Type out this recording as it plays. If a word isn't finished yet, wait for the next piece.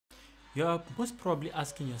You're most probably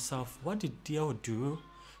asking yourself, what did Tieho do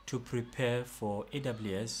to prepare for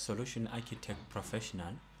AWS Solution Architect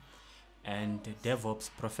Professional and DevOps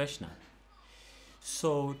Professional?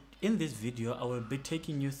 So in this video, I will be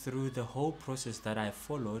taking you through the whole process that I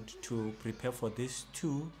followed to prepare for these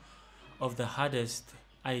two of the hardest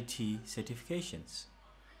IT certifications.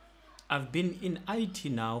 I've been in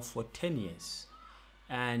IT now for 10 years,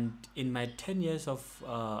 and in my 10 years of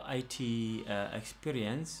IT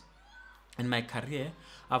experience in my career,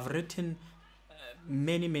 I've written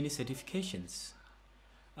many certifications.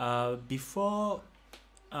 Before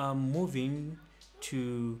moving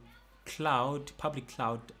to public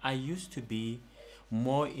cloud, I used to be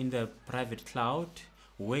more in the private cloud,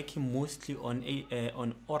 working mostly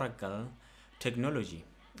on Oracle technology.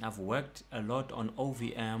 I've worked a lot on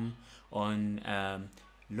OVM, on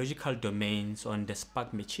logical domains, on the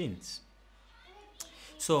Spark machines.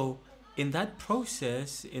 So in that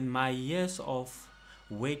process, in my years of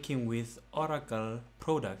working with Oracle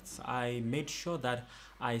products, I made sure that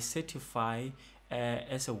I certify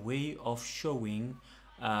as a way of showing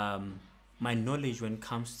my knowledge when it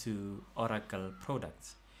comes to Oracle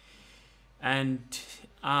products. And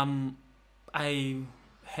I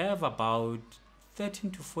have about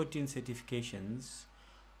 13 to 14 certifications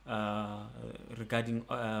regarding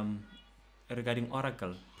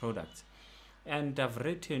Oracle products, and I've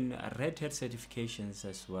written Red Hat certifications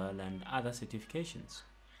as well, and other certifications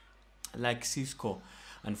like Cisco.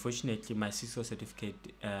 Unfortunately, my Cisco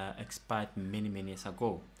certificate expired many years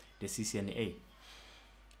ago, the CCNA.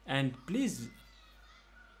 And please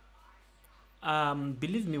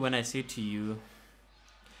believe me when I say to you,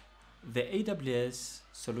 the AWS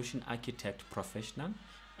Solution Architect Professional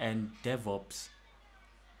and DevOps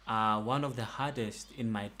are one of the hardest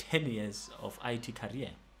in my 10 years of IT career.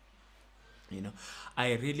 You know,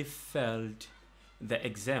 I really felt the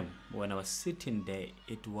exam when I was sitting there,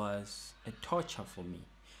 it was a torture for me.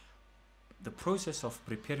 The process of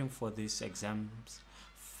preparing for these exams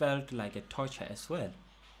felt like a torture as well,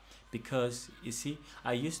 because you see,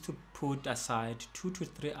 I used to put aside 2 to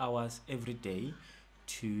 3 hours every day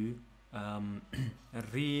to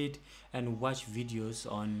read and watch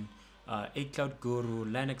videos on A Cloud Guru,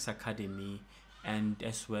 Linux Academy, and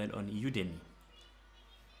as well on Udemy.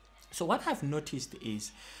 So what I've noticed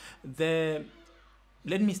is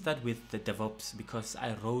let me start with the DevOps, because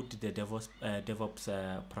I wrote the DevOps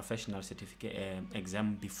professional certificate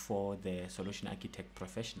exam before the Solution Architect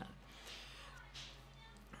Professional.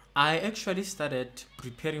 I actually started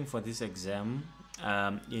preparing for this exam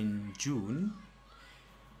in June,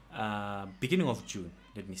 beginning of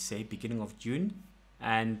June,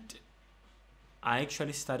 and I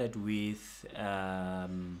actually started with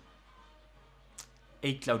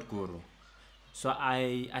A Cloud Guru. So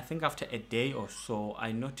I think after a day or so,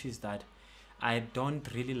 I noticed that I don't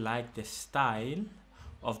really like the style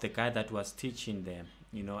of the guy that was teaching them,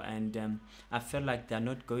 you know, and I felt like they're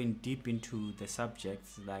not going deep into the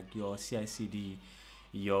subjects, like your CI/CD,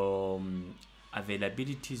 your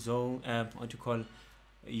availability zone, what you call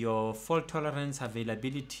your fault tolerance,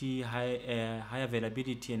 availability, high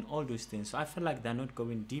availability, and all those things. So I felt like they're not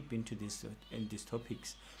going deep into this in these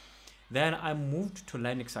topics. Then I moved to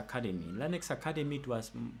Linux Academy. Linux Academy, it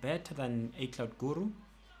was better than A Cloud Guru,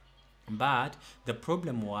 but the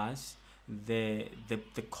problem was the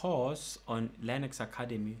course on Linux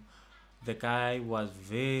Academy. The guy was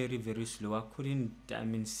very slow. I couldn't,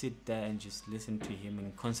 sit there and just listen to him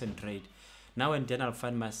and concentrate. Now and then I'll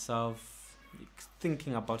find myself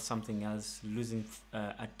thinking about something else, losing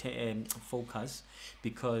focus,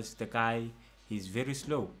 because the guy is very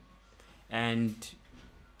slow.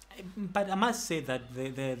 But I must say that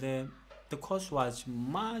the course was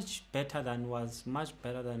much better than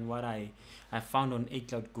what I found on A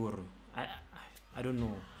Cloud Guru. I don't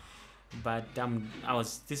know, but I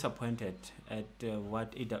was disappointed at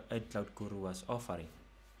what A Cloud Guru was offering.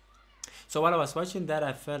 So while I was watching that,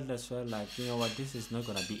 I felt as well like, you know what, this is not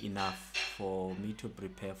gonna be enough for me to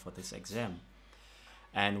prepare for this exam.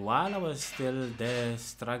 And while I was still there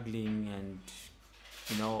struggling, and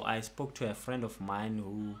you know, I spoke to a friend of mine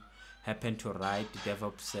who happened to write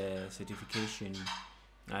DevOps certification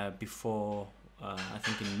before, I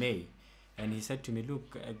think in May. And he said to me,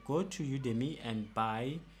 look, go to Udemy and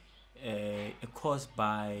buy a course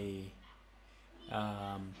by,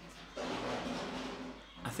 I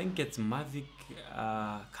think it's Mavic,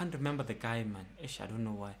 can't remember the guy, man. I don't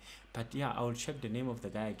know why. But yeah, I will check the name of the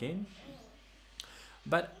guy again.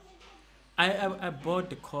 But I bought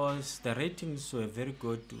the course. The ratings were very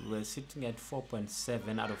good. We're sitting at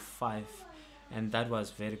 4.7 out of 5, and that was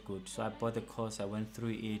very good. So I bought the course. I went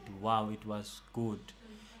through it. Wow, it was good.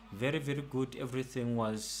 very good. Everything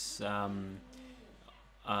was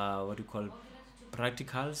what do you call,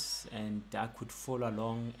 practicals, and I could follow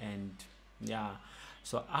along. And yeah,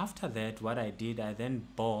 so after that, what I did, I then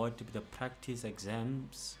bought the practice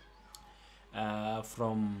exams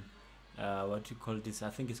from what do you call this, I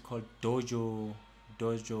think it's called Dojo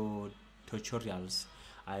tutorials.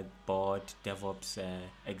 I bought DevOps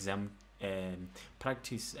exam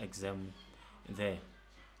practice exam there,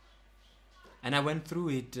 and I went through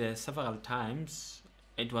it several times.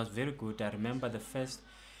 It was very good. I remember the first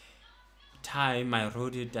time I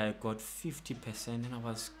wrote it, I got 50%, and I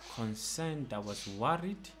was concerned, I was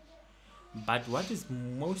worried. But what is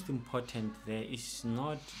most important there is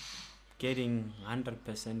not getting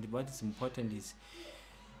 100%. What is important is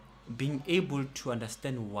being able to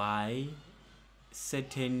understand why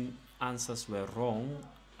certain answers were wrong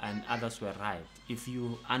and others were right. If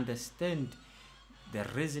you understand the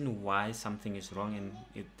reason why something is wrong and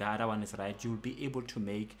if the other one is right, you'll be able to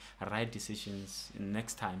make right decisions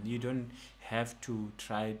next time. You don't have to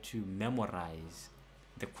try to memorize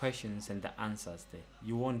the questions and the answers there.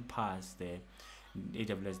 You won't pass the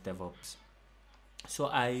AWS DevOps. So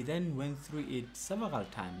I then went through it several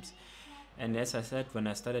times, and as I said when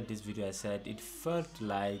I started this video, I said it felt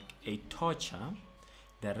like a torture.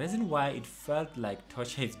 The reason why it felt like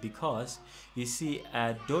torture is because, you see,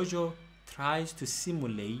 Dojo tries to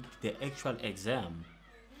simulate the actual exam.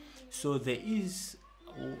 So there is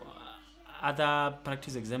other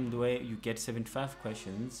practice exam where you get 75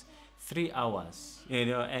 questions, 3 hours,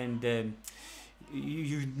 and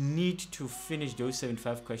you need to finish those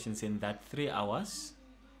 75 questions in that 3 hours,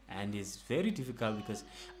 and it's very difficult because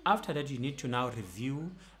after that you need to now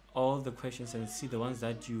review all the questions and see the ones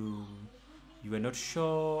that you were not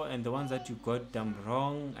sure and the ones that you got them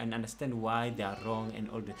wrong, and understand why they are wrong and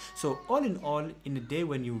all that. So all in all, in a day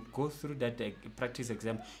when you go through that practice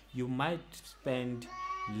exam, you might spend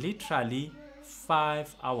literally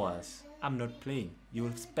 5 hours. I'm not playing. You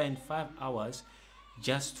will spend 5 hours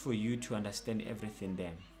just for you to understand everything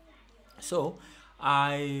there. So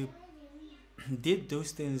I did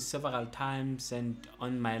those things several times, and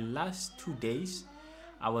on my last 2 days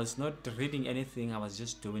I was not reading anything. I was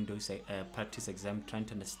just doing those practice exam, trying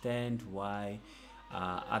to understand why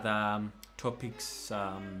other topics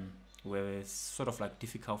were sort of like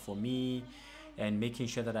difficult for me, and making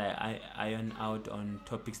sure that I iron out on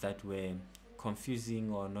topics that were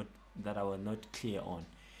confusing or not, that I was not clear on.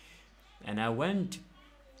 And I went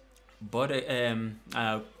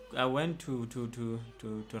I went to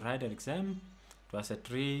write an exam. It was a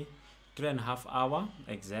 3.5 hour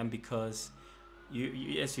exam, because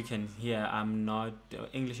you as you can hear, I'm not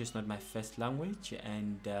English is not my first language,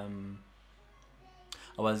 and I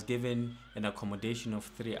was given an accommodation of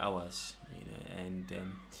 3 hours, and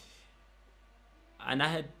I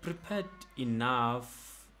had prepared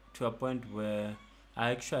enough to a point where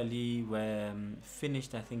I actually were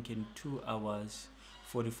finished, I think, in 2 hours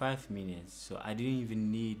 45 minutes. So I didn't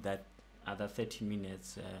even need that other 30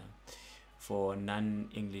 minutes for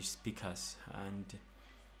non-English speakers, and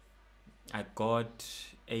I got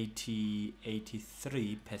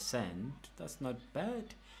 83%. That's not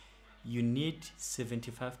bad. You need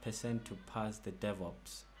 75% to pass the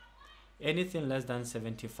DevOps. Anything less than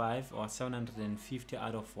 75 or 750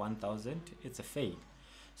 out of 1000, it's a fail.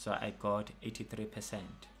 So I got 83%.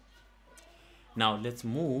 Now let's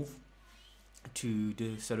move to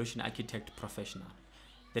the solution architect professional.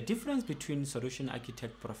 The difference between solution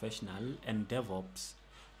architect professional and DevOps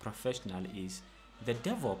professional is the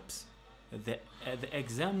DevOps, the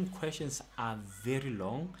exam questions are very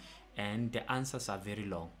long and the answers are very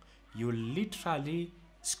long. You literally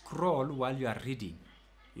scroll while you are reading.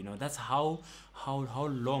 That's how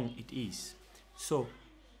long it is. So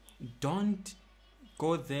don't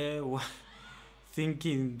go there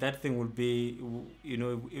thinking that thing will be,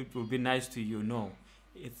 it will be nice to you. No,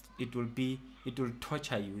 it will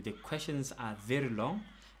torture you. The questions are very long.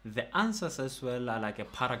 The answers as well are like a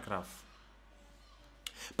paragraph.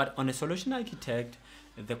 But on a solution architect,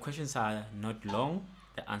 the questions are not long,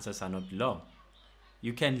 the answers are not long.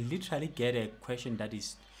 You can literally get a question that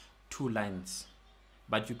is 2 lines,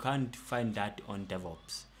 but you can't find that on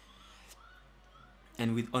DevOps.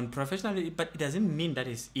 And on professional, but it doesn't mean that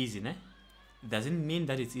it's easy, né? It doesn't mean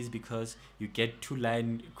that it's easy because you get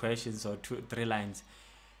 2-line questions or 3 lines.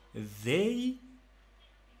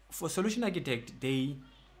 For solution architect, they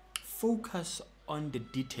focus on the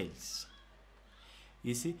details.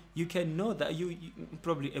 You see, you can know that you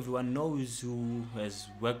probably everyone knows who has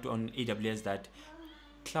worked on AWS that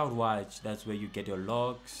CloudWatch, that's where you get your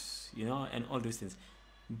logs, and all those things.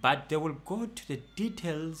 But they will go to the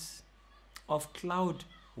details of cloud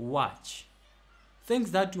watch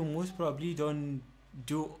things that you most probably don't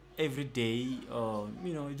do every day, or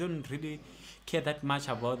you don't really care that much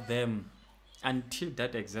about them until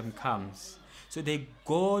that exam comes. So they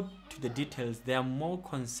go to the details. They are more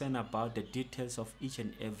concerned about the details of each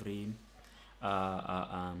and every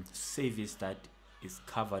service that is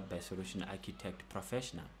covered by solution architect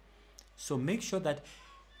professional. So make sure that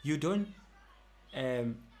you don't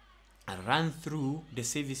run through the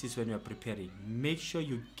services when you are preparing. Make sure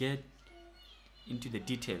you get into the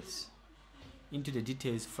details.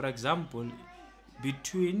 For example,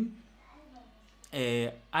 between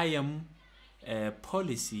IAM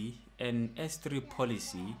policy and S3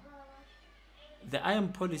 policy, the IAM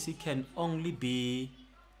policy can only be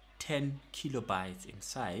 10 kilobytes in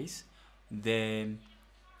size. The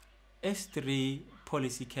S3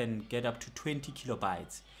 policy can get up to 20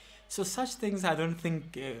 kilobytes. So such things, I don't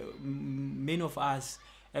think many of us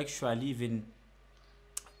actually even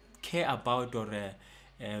care about, or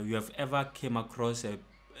you have ever came across a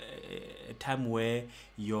time where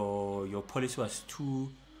your policy was too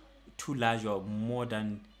large or more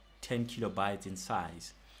than 10 kilobytes in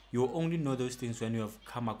size. You only know those things when you have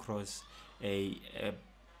come across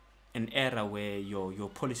an era where your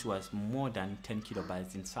policy was more than 10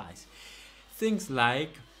 kilobytes in size. Things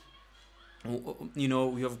like,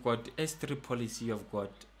 we have got S3 policy, you have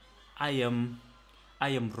got IAM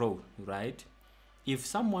role, right? If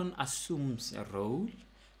someone assumes a role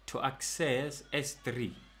to access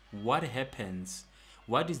S3, what happens?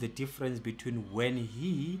 What is the difference between when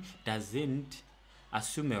he doesn't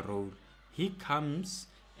assume a role? He comes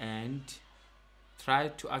and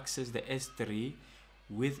tries to access the S3,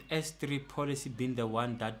 with S3 policy being the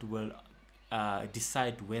one that will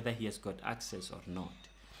decide whether he has got access or not.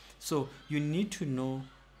 So you need to know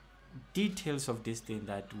details of this thing,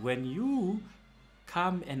 that when you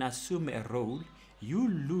come and assume a role, you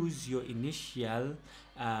lose your initial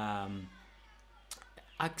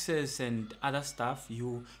access and other stuff.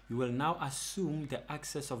 You will now assume the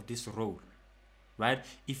access of this role, right?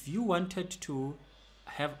 If you wanted to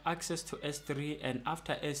have access to S3, and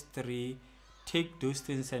after S3 take those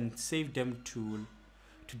things and save them to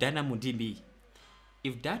DynamoDB,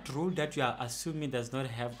 if that role that you are assuming does not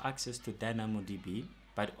have access to DynamoDB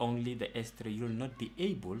but only the S3, you will not be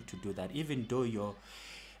able to do that, even though your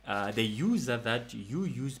the user that you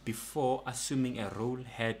used before assuming a role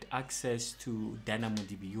had access to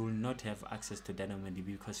DynamoDB. You will not have access to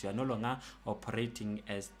DynamoDB because you are no longer operating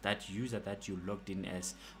as that user that you logged in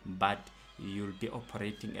as, but you'll be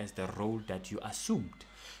operating as the role that you assumed.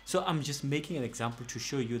 So I'm just making an example to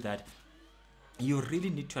show you that you really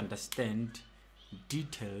need to understand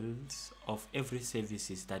details of every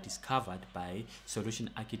services that is covered by solution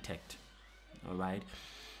architect. All right.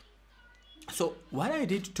 So what I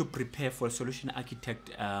did to prepare for solution architect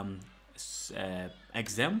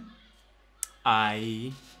exam,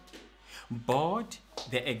 I bought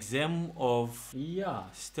the exam of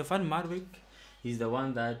Stefan Marwick. He's the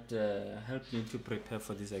one that helped me to prepare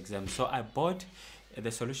for this exam. So I bought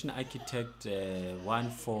the solution architect one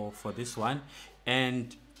for this one,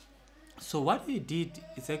 and so what we did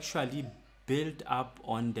is actually build up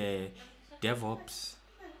on the DevOps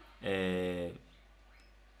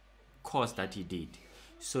course that he did.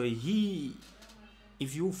 So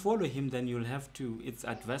if you follow him, then you'll have to, it's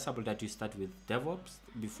advisable that you start with DevOps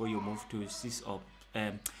before you move to SysOps,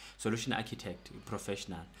 solution architect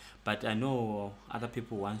professional. But I know other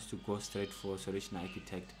people want to go straight for solution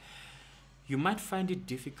architect. You might find it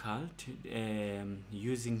difficult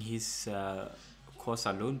using his course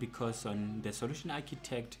alone, because on the solution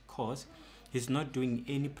architect course he's not doing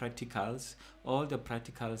any practicals. All the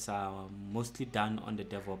practicals are mostly done on the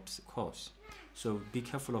DevOps course, so be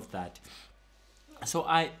careful of that. So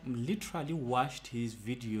I literally watched his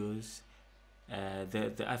videos.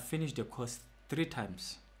 I finished the course 3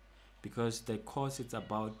 times, because the course is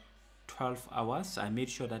about 12 hours. I made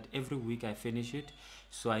sure that every week I finish it,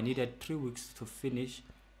 so I needed 3 weeks to finish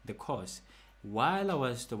the course. While I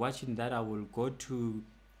was watching that, I will go to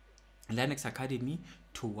Linux Academy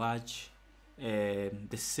to watch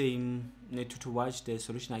the same, to watch the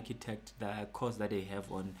solution architect, the course that they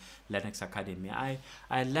have on Linux Academy. I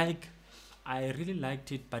really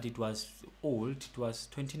liked it, but it was old. It was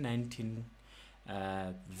 2019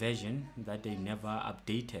 version that they never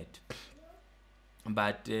updated,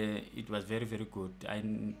 but it was very, very good. I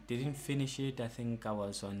didn't finish it. I think I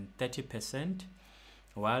was on 30%,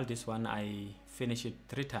 while this one I finished it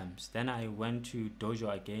 3 times. Then I went to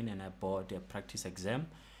Dojo again and I bought a practice exam,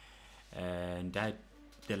 and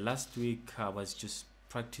the last week I was just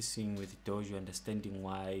practicing with Dojo, understanding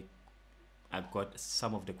why I got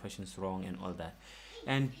some of the questions wrong and all that.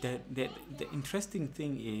 And the interesting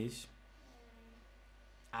thing is,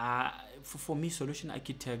 for me, solution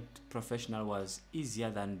architect professional was easier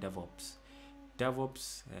than DevOps.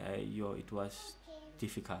 DevOps, it was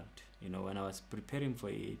difficult. When I was preparing for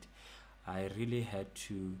it, I really had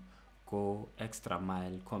to go extra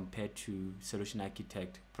mile compared to solution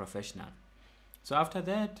architect professional. So after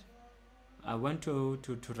that, I went to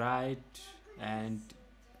write, and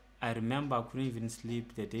I remember I couldn't even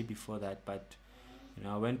sleep the day before that, but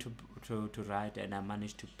I went to write, and I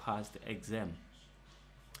managed to pass the exam.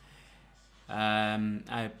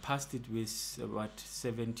 I passed it with about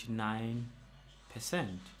 79%.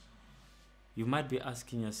 You might be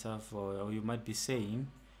asking yourself, or you might be saying,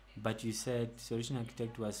 but you said solution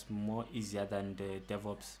architect was more easier than the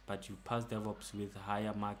DevOps, but you passed DevOps with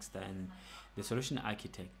higher marks than the solution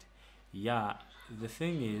architect. Yeah, the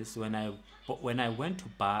thing is, when I went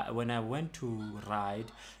to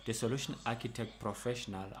write the solution architect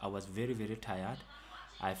professional, I was very, very tired.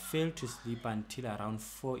 I failed to sleep until around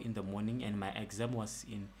 4 in the morning, and my exam was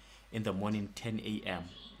in the morning, 10 a.m.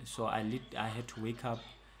 So I had to wake up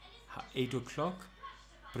 8 o'clock,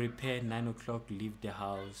 prepare 9 o'clock, leave the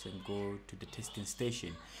house and go to the testing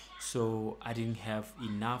station. So I didn't have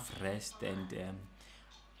enough rest, and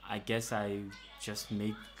I guess I just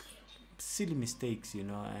make silly mistakes,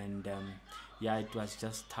 and yeah, it was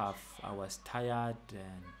just tough. I was tired,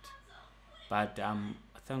 but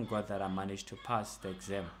thank God that I managed to pass the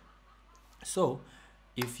exam. So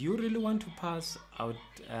if you really want to pass, I would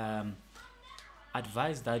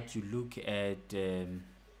advise that you look at the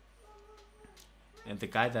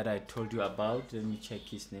guy that I told you about. Let me check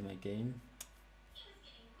his name again.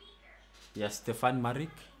 Yes, Stefan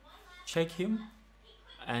Marik. Check him,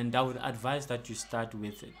 and I would advise that you start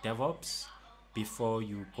with DevOps before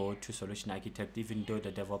you go to solution architect, even though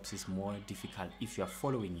the DevOps is more difficult if you are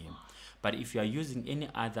following him. But if you are using any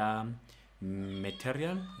other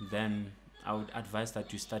material, then I would advise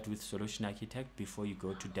that you start with solution architect before you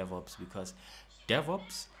go to DevOps, because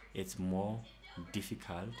DevOps, it's more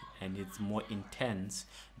difficult and it's more intense.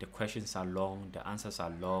 The questions are long, the answers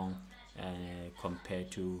are long,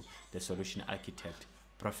 compared to the solution architect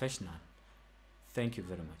professional. Thank you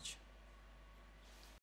very much.